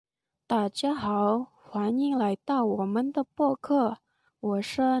大家好，欢迎来到我们的播客。我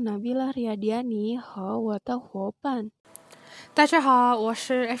是Nabila Riadiani和我的伙伴。大家好，我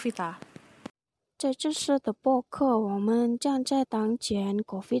是 Ep.13。在这次的播客，我们将在当前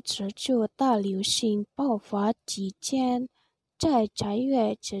COVID-19 大流行爆发期间，在斋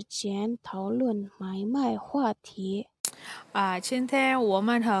月之前讨论买卖话题。今天我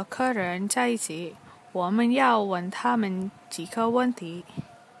们和客人在一起，我们要问他们几个问题。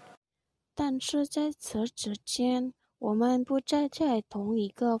但是在此之前，我们不再在同一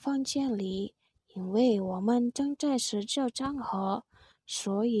个房间里，因为我们正在社交场合，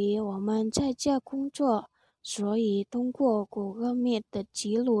所以我们在家工作，所以通过Google Meet 的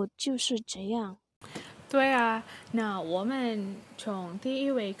记录就是这样。对啊，那我们从第一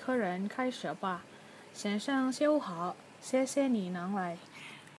位客人开始吧。先生下午好，谢谢你能来。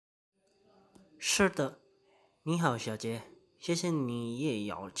是的，你好，小姐，谢谢你也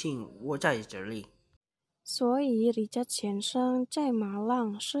邀请我在这里。所以李家先生在马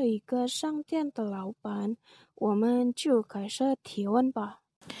浪是一个商店的老板，我们就开始提问吧。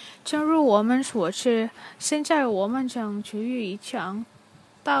正如我们所知，现在我们正处于一场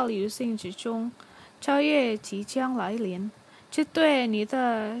大流行之中，斋月即将来临，这对你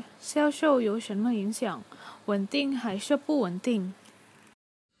的销售有什么影响？稳定还是不稳定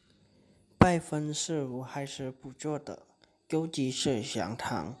？5%还是不做的，尤其是香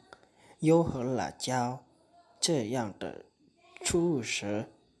肠、油和辣椒这样的主食，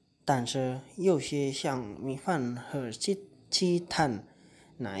但是有些像米饭和鸡蛋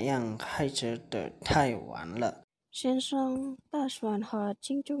那样还是得太晚了。先生，大蒜和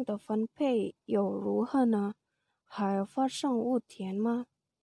斤重的分配又如何呢？还发生误点吗？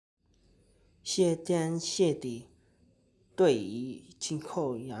谢天谢地，对于进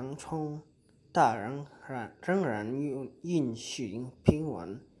口洋葱，大人仍然运行平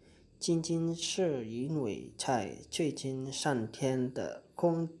稳。仅仅是因为在最近3天的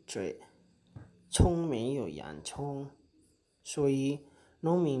供水中没有洋葱，所以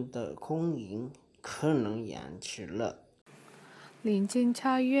农民的供应可能延迟了。临近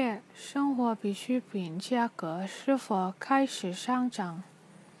斋月，生活必需品价格是否开始上涨？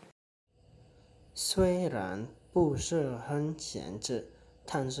虽然不是很显著，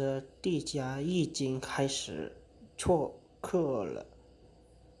但是地价已经开始错课了。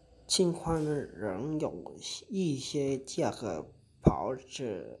情况仍有一些价格保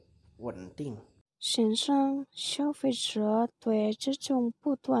持稳定。先生，消费者对这种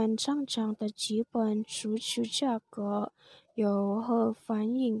不断上涨的基本需求价格有何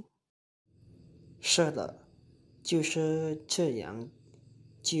反应？是的，就是这样，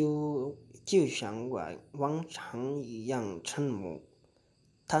就像往常一样沉默。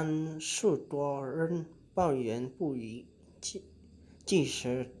但许多人抱怨不已，即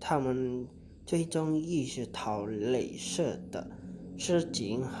使他们最终意识到类似的事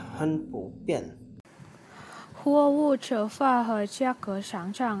情很普遍。货物折发和价格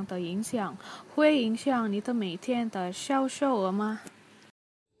上涨的影响，会影响你的每天的销售额吗？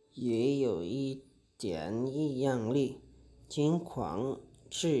也有一点影响力，尽管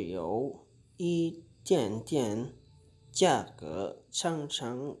只有一点点。价格上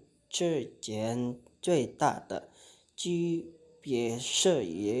涨之间最大的区别是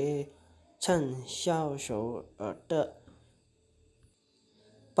也占销售额的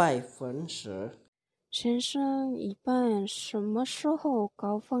10%。先生，一般什么时候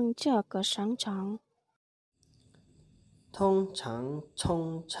高峰价格上涨？通常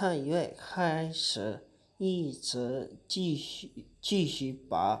从3月开始，一直继续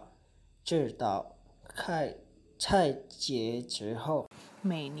吧，直到菜节之后。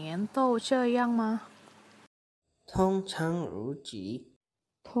每年都这样吗？通常如此。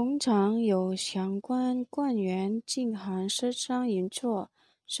通常有相关官员进行市场运作，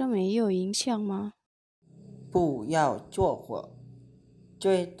这没有影响吗？不要做火，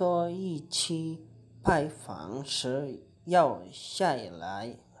最多一期拜访时要下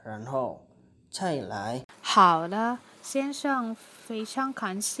来，然后再来。好的，先生，非常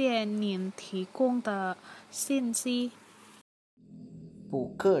感谢您提供的信息。不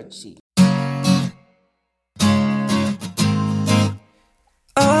客气。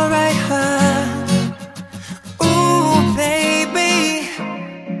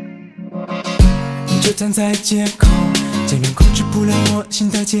就站在街口，渐远控制不了我心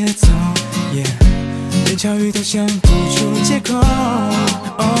的节奏，连巧遇都想不出借口，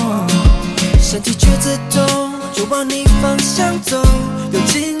身体却自动就往你方向走，用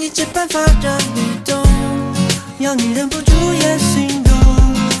尽一切办法让你懂，要你忍不住也心动。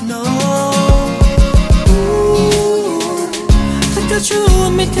No， 分割出我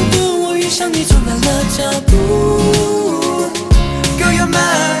每天度遇上你，充满了脚步。Girl, you're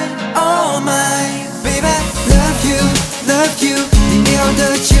mine, oh my baby, love you, love you。你美好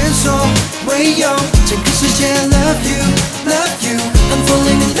的前所未有，整个世界 love you, love you。I'm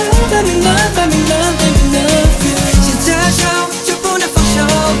falling in love, I'm in love, I'm in love, I'm in love you。现在想就不能放手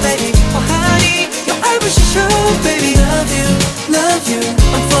 ，baby， 我和你有爱不释手 ，baby love you, love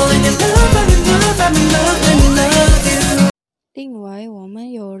you。I'm falling in love, I'm in love, I'm in love, I'm in love you。另外，我们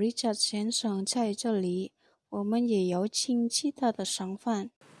有 Richard 先生在这里，我们也有请其他的商贩。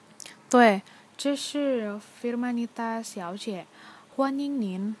对，这是 Firmanita 小姐，欢迎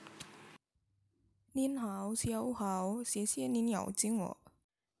您。您好，下午好，谢谢您邀请我。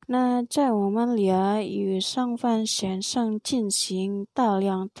那在我们俩与商贩先生进行大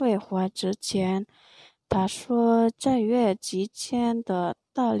量对话之前，他说在月期间的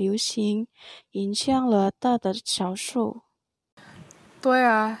大流行影响了他的销售。对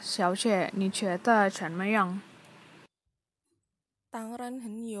啊，小姐，你觉得怎么样？当然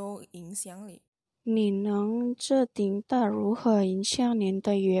很有影响力。你能指定它如何影响您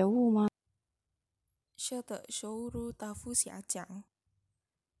的业务吗？是的，收入大幅下降。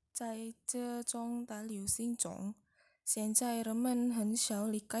在这种大流行中，现在人们很少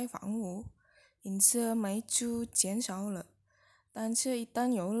离开房屋，因此买主减少了。但是，一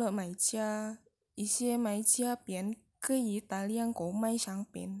旦有了买家，一些买家便可以大量购买商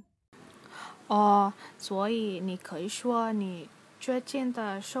品。哦，所以你可以说你最近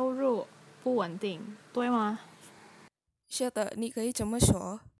的收入不稳定，对吗？是的，你可以这么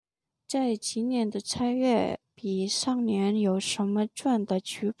说。在今年的3月，比上年有什么赚的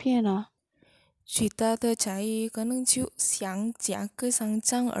区别呢？最大的差异可能就像价格上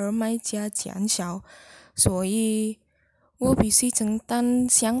涨而买家减少，所以我必须承担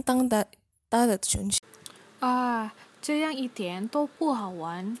相当大的损失。啊，这样一点都不好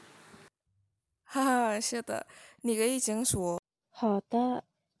玩。哈哈，是的，你可以这样说。好的，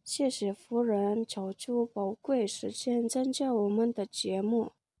谢谢夫人抽出宝贵时间参加我们的节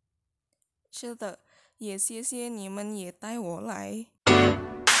目。是的，也谢谢你们也带我来。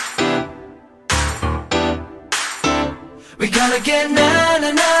We gotta get na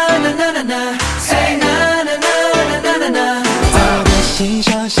na na na na na na, say na na na na na na na。在我的心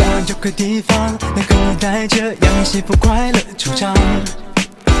上想有个地方，能跟你带着样幸福快乐出场，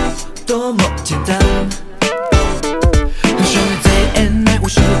多么简单。很属于 day and night， 无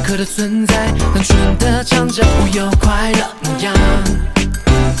时无刻的存在，单纯的唱着无忧快乐模样，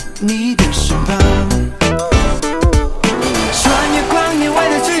你的身旁，穿越光年外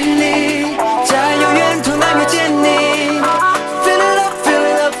的距离，在遥远途难遇见你。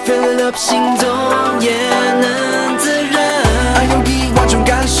Fill it up， 心中也能自然。爱有1万种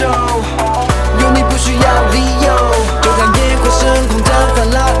感受，有你不需要理由，就让野火升空的泛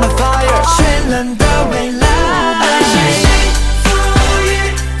滥 ，My fire， 绚烂的未来。爱是幸福遇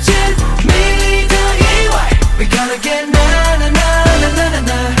见美丽的意外。We gotta get na na na na na na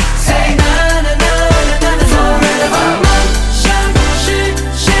na， say na na na na na na forever。梦想实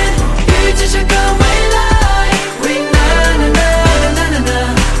现，遇见下个未来。We na na na na na na，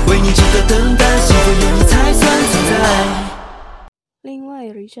 为你值得等待，幸福有你才算存在。另外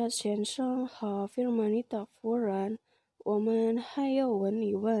，Richard 先生和 Firmanita 夫人，我们还有文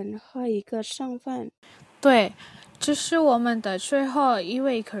理问和一个商贩。对，这是我们的最后一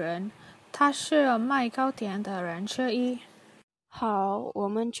位客人，他是卖糕点的人之一。好，我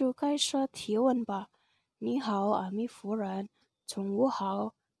们就开始提问吧。你好，阿米夫人，中午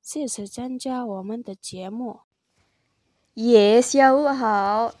好，谢谢参加我们的节目。下午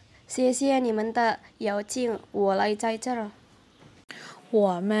好，谢谢你们的邀请，我来在这儿。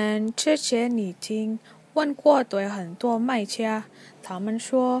我们之前已经问过对很多卖家，他们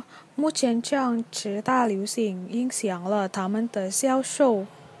说目前这样大流行影响了他们的销售。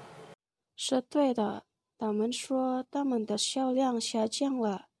是对的，他们说他们的销量下降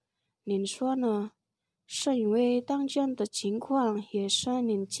了。您说呢？是因为当前的情况也是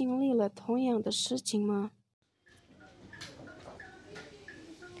您经历了同样的事情吗？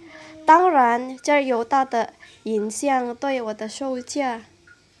当然，这有大的影响对我的售价。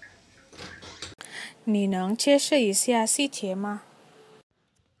你能解释一下细节吗？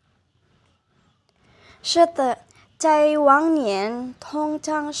是的，在往年，通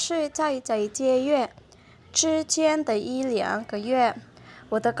常是在这些月之前的1-2个月，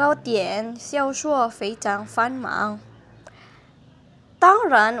我的糕点销售非常繁忙。当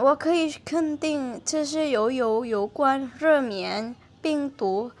然，我可以肯定，这是有关热棉病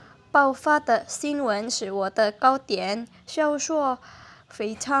毒爆发的新闻使我的糕点销售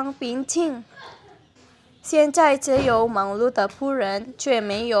非常平静。现在只有忙碌的仆人，却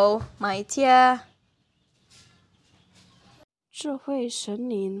没有买家。这会使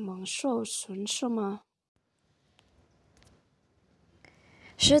你蒙受损失吗？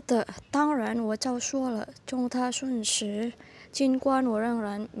是的，当然我早说了，重大损失。尽管我仍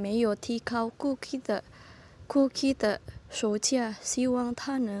然没有提高 cookie 的售价，希望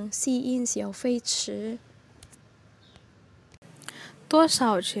它能吸引消费者。多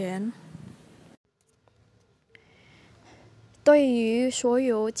少钱？对于所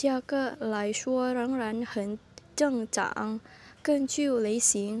有价格来说仍然很正常。根据类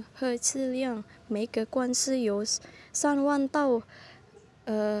型和质量，每个罐是有3万到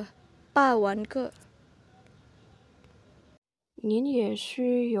8万个。您也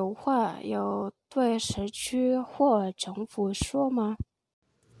许有话要对社区或政府说吗？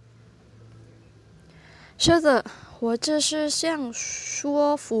是的，我只是想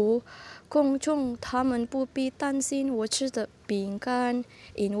说服公众，他们不必担心我吃的饼干，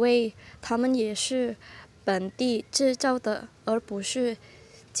因为他们也是本地制造的，而不是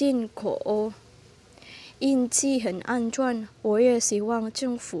进口，因此很安全。我也希望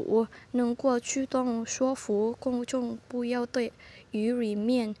政府能够主动说服公众，不要对鱼里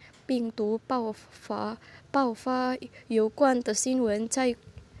面病毒爆发有关的新闻再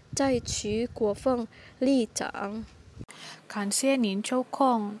取过分立场。感谢您抽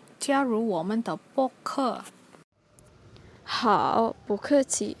空加入我们的播客。好，不客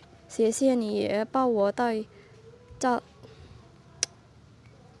气，谢谢你也把我带到。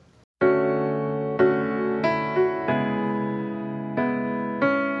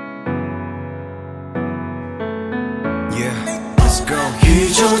宇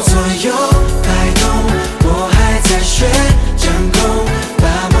宙左右摆动，我还在学掌控，把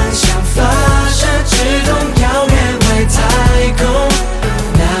梦想发射，直通遥远外太空。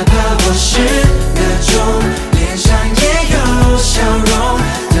哪怕我是那种脸上也有笑容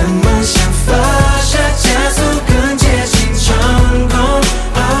的梦想发射，加速更接近成功。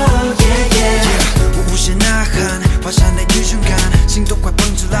Oh yeah yeah， 我无限呐喊，华山的英雄感，心都快蹦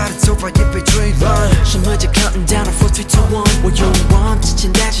出来了，头发也被吹乱。什么叫 counting down to 4, 3, 2, 1？ 我勇往直前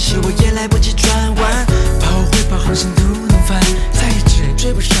的其实我也来不及转弯，跑会跑红线都能翻，再也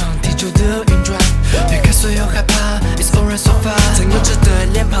追不上地球的运转。推开所有害怕 ，It's alright so far。曾有着的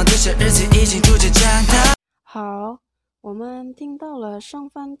脸庞，这些日子已经逐渐长大。好，我们听到了双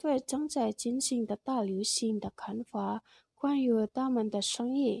方对正在进行的大流行的看法，关于他们的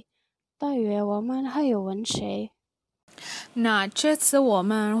生意。大约我们还有问谁？那这次我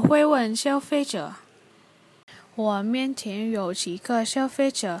们会问消费者。我面前有几个消费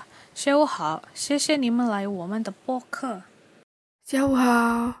者。下午好，谢谢你们来我们的播客。下午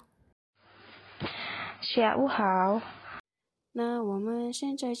好。下午好。那我们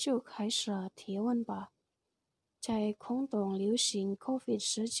现在就开始提问吧。在空洞流行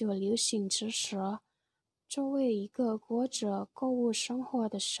COVID-19 流行之时，作为一个过着购物生活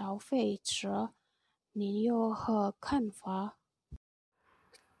的消费者，您有何看法？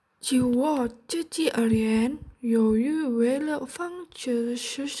就我自己而言，由于为了防止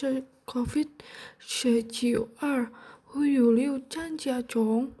实施 COVID-19会有流增加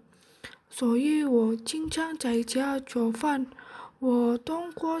中，所以我经常在家做饭。我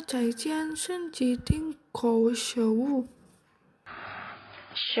通过在家升级订购食物。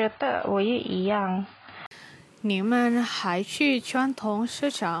是的，我也一样。你们还去传统市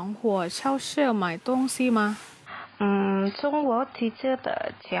场或超市买东西吗？从我自己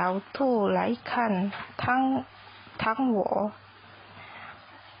的角度来看，当我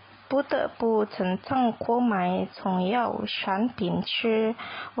不得不常常购买重要产品时，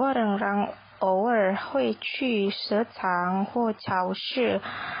我仍然偶尔会去市场或超市。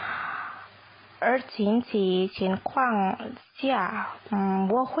而经济情况下，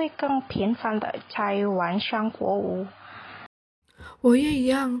我会更频繁地在网上购物。我也一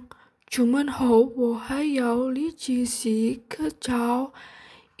样。出门后，我还要立即洗个澡，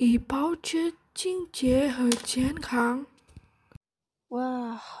以保持清洁和健康。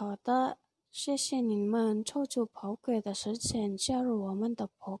哇，好的，谢谢你们抽出宝贵的时间加入我们的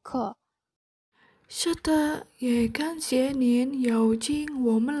播客。是的，也感谢您邀请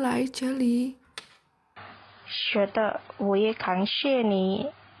我们来这里。是的，我也感谢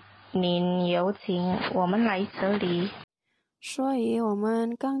您邀请我们来这里。所以我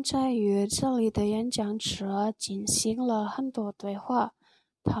们刚才与这里的演讲者进行了很多对话，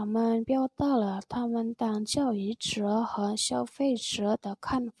他们表达了他们当交易者和消费者的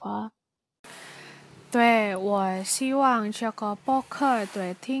看法。对，我希望这个播客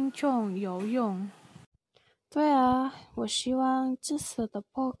对听众有用。对啊，我希望这次的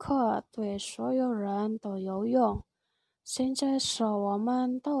播客对所有人都有用。现在是我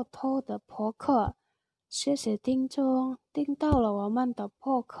们到头的播客，谢谢听众听到了我们的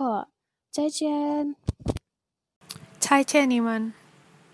播客，再见。再见你们。